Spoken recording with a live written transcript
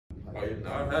Oh,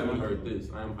 yeah, I haven't heard this.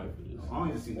 I am hyped for this. I don't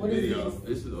even see the What is video. this?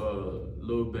 This is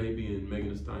Lil Baby and Megan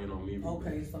Thee Stallion on me.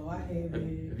 Okay, so I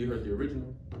haven't. Have you heard the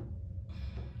original?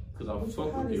 Because I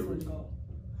fuck with the original.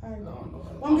 How it go?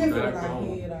 know. Well, I'm guessing Back what I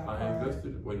home. heard. I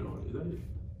invested. Wait, no, is that it?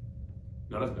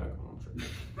 No, that's back home.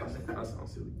 That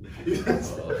sounds silly.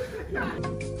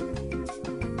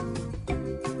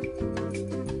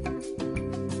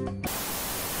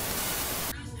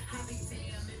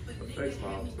 Effects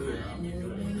mob too.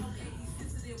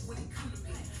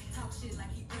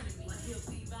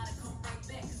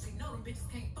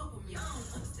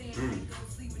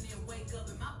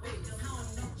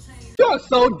 You're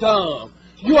so dumb.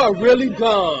 You are really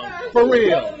dumb. For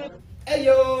real. Hey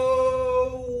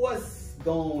yo, what's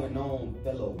going on,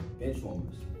 fellow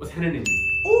benchwarmers? What's happening?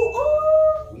 Ooh,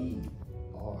 ooh. We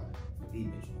are the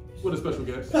benchwarmers. What a special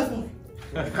guest. Plus one.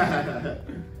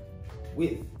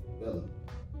 With Bella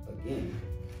again,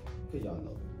 cause y'all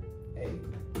know. Hey,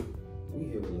 we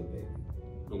here with Lil Baby.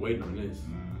 Been waiting on this.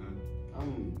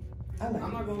 I'm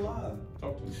not gonna lie.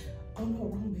 Talk to me. Oh no,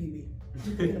 wrong baby. You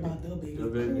thinking about the baby. The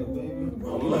baby. Lil Baby.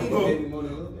 Wrong You like baby. Lil Baby more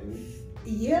than Lil Baby?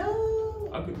 Yeah.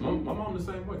 My mom the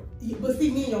same way. But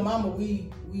see, me and your mama, we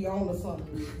on to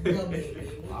something. Lil baby.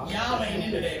 Y'all ain't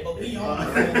into that, but we on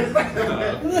to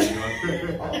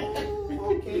something.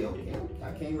 Oh, okay.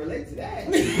 I can't relate to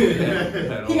that.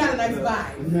 He got a nice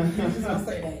vibe. I'm just gonna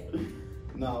say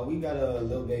that. No, we got a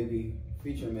Lil Baby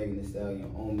featuring Megan Thee Stallion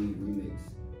on Me remix.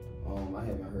 I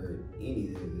haven't heard any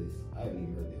of this. I haven't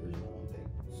even heard the original, I don't think.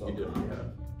 So, You definitely have.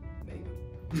 maybe.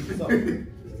 So,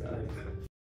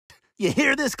 You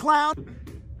hear this, clown?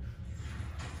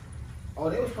 oh,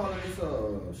 they was calling this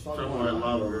Shark Boy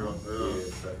Lava Girl. Yeah,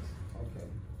 facts. Okay.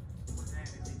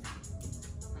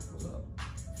 What's up?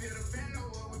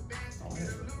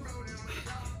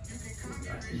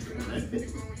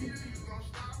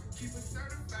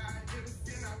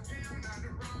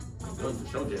 That was the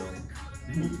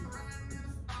showdown.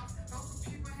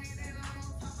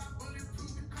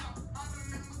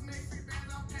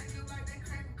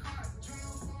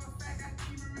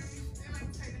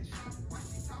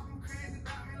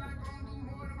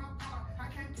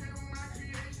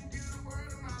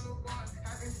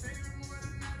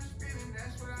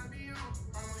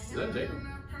 Is that Jacob?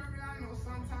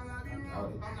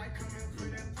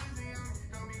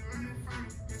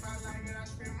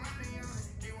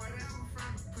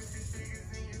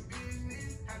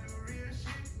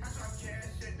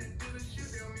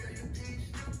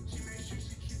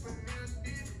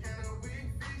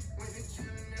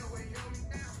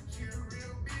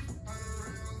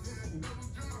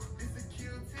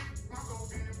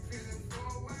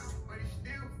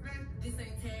 This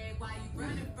ain't tag, why you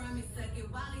running from me? Suck it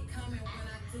while he coming. When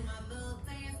I do my little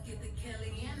dance, get the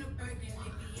Kelly and the Birkin.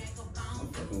 If he ain't go bound,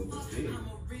 I'm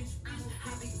a rich bitch.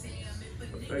 I be damn if a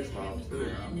Effects mob too.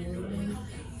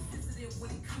 okay, he's sensitive when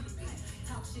he come to me.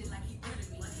 Talk shit like he running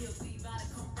me. He'll leave out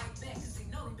and come right back. Cause they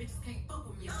know them bitches can't fuck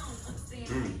with me. I don't understand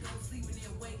how they go sleeping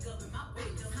and wake up in my bed.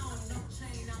 I don't know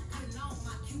chain, I'm putting on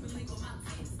my Cuban link on my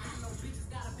text. I know bitches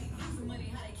gotta be losing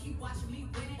money. How they keep watching me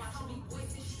win it. Watching me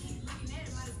boys and she keep looking at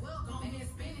it. Might as well go in and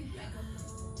spin it. Make a move.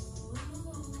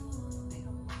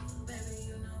 Baby,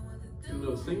 you know what to do. You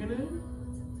little singing there?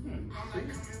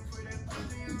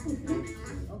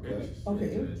 Okay. Okay.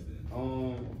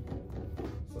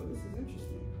 So this is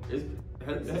interesting.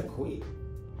 That's quick.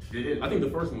 I think the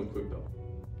first one was quick though.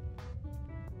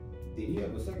 Did he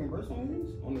have a second verse on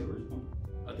his? On the original?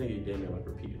 I think he damn near like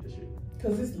repeated this shit.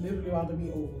 Cause it's literally about to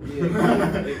be over.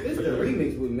 Yeah. If it's the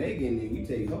remix with Megan and we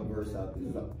take her verse out, this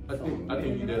is I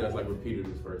think he did as like repeated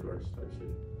his first verse type shit.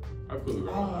 I could be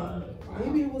wrong.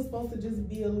 Maybe it was supposed to just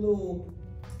be a little.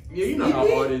 Yeah, you know how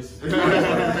artists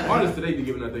today be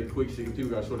giving out that quick shit because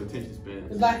people got short attention spans.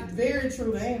 Like, very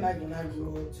true. They ain't like when I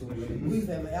grew up. 2 minutes. We used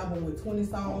to have an album with 20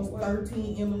 songs,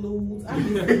 13 interludes. I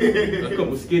A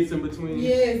couple skits in between.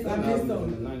 Yes, I That missed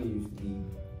album in them. the 90s used to be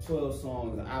 12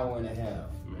 songs, an hour and a half.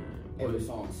 Man, Every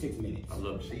song 6 minutes. I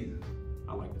love it.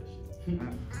 I like that shit.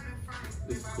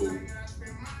 This is cool.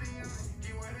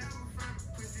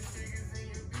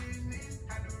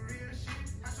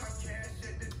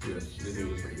 Yeah, this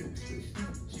nigga is pretty good.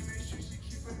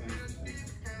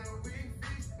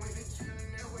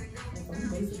 So he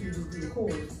basically just do the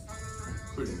chorus.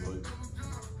 Pretty much.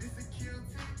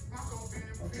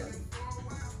 Okay.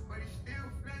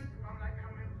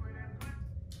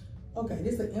 Okay,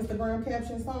 this is an Instagram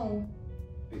caption song.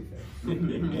 Big fact.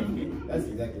 That's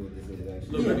exactly what this is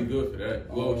actually. Look pretty good for that.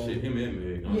 Well, shit, him and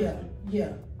Meg. honestly.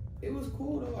 Yeah. It was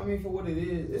cool though. I mean, for what it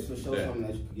is, it's for sure Yeah. something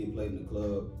that you could get played in the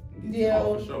club. and get Yeah.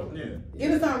 Oh, for sure. Yeah.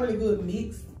 It'll sound really good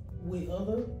mixed. with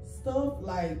other stuff.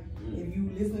 Like if you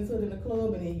listen to it in the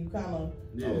club and then you kind of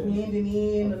blending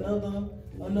in another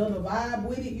vibe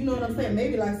with it. You know what I'm saying?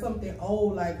 Maybe like something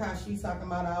old, like how she's talking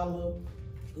about all the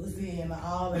pussy and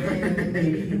all of that. And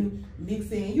maybe you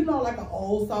mix in, you know, like an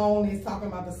old song that's talking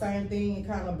about the same thing and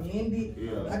kind of blend it.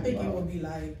 Yeah, I think it would be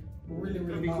like really,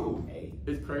 really cool. Hey,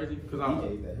 it's crazy because I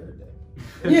heard that.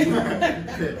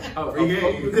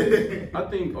 I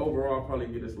think overall I'll probably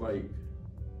get us like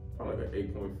an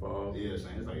 8.5. Yeah,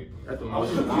 same. It's like at the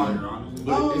most.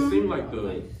 But it seemed like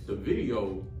the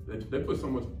video, they put so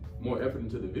much more effort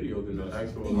into the video than the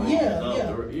actual. Like,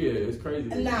 it's crazy.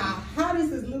 Now, how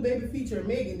this is Lil Baby featuring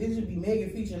Megan? This should be Megan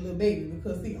featuring Lil Baby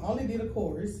because he only did a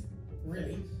chorus,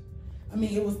 really. I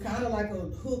mean, it was kind of like a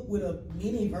hook with a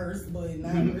mini verse, but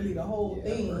not really the whole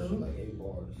thing. Hers was like 8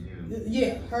 bars.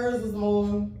 Yeah, hers was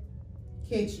more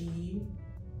catchy.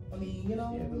 I mean, you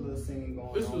know. Yeah, the little singing going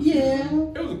on.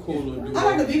 It was a cool little dude. I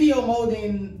like the video more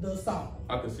than the song.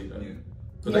 I can see that. Yeah,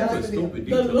 I like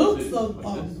the looks are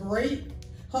great.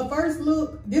 Her first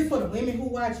look, this for the women who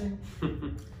watching.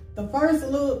 The first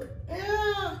look,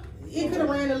 it could have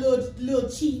ran a little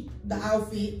cheap, the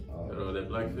outfit. That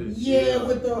blackface. Yeah,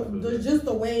 with the just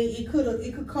the way it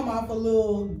could come off a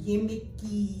little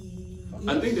gimmicky.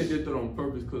 I think they did that on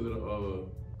purpose because of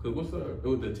cause it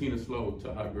was the Tina Slow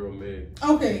to Hot Girl Meg.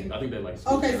 Okay. I think they like.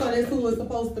 Okay, so that's who was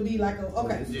supposed to be like a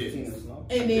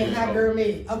and then Hot Girl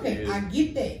Meg. Okay, I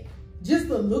get that. Just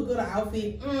the look of the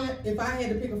outfit. If I had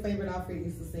to pick a favorite outfit,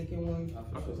 it's the second one.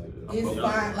 It's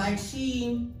fine. Like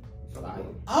she.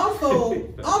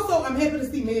 Also, I'm happy to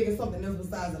see Meg in something else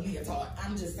besides a leotard.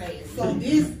 I'm just saying. So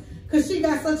this, cause she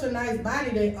got such a nice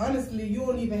body that honestly, you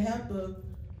don't even have to.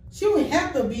 She don't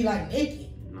have to be like naked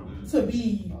to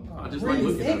be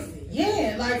really sexy.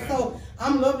 Yeah, like so.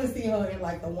 I'm loving to see her in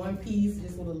like the one piece,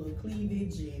 just with a little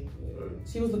cleavage, and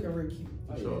she was looking real cute.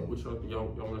 Y'all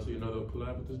want to see another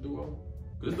collab with this duo?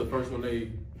 Cause this is the first one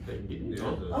they get. I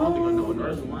don't think I know the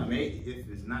first one. Maybe if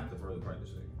it's not the first part, the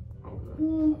second. Okay.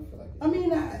 I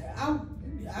mean,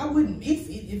 I wouldn't miss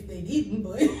it if they didn't,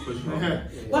 but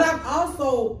but I'm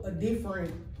also a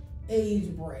different age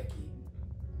bracket.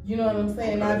 You know what I'm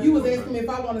saying? Now, if you was asking me if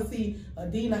I want to see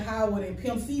Adina Howard and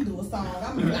Pimp C do a song,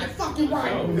 I'm gonna be like, fucking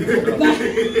right.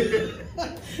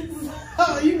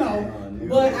 So, you know,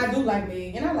 but I do like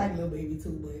Meg, and I like Lil Baby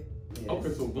too, but.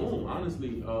 Okay, so boom,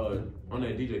 honestly, on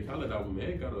that DJ Khaled album,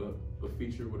 Meg got a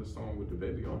feature with a song with the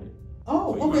baby on it.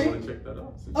 Oh, so you okay. might want to check that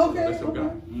out. Okay, that's your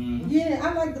guy. Yeah,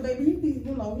 I like the baby. He's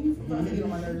trying to get on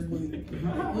my nerves, but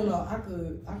you know, I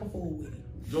could fool with it.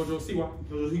 Jojo Siwa.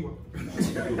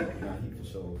 Nah, he for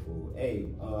sure fool. Hey,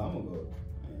 I'm gonna go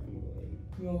 8.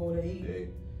 You gonna go with 8?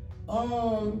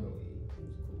 8.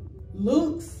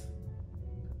 Looks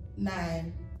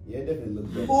 9. Yeah, it definitely looks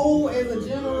better. Whole as a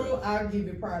general, I'll give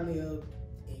it probably a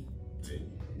 8. 8.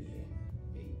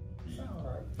 Sound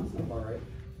alright.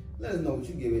 Let us know what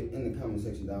you give it in the comment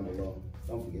section down below.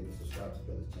 Don't forget to subscribe to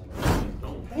the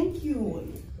channel. Thank you.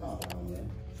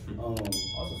 Also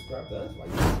subscribe to us. Like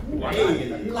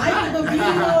the video.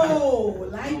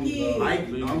 Like it. Like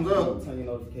it. Thumbs up. Turn your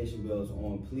notification bells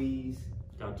on, please.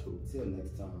 Got to. Till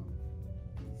next time.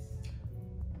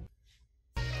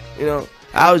 You know,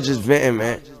 I was just venting,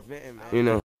 man. You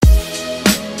know.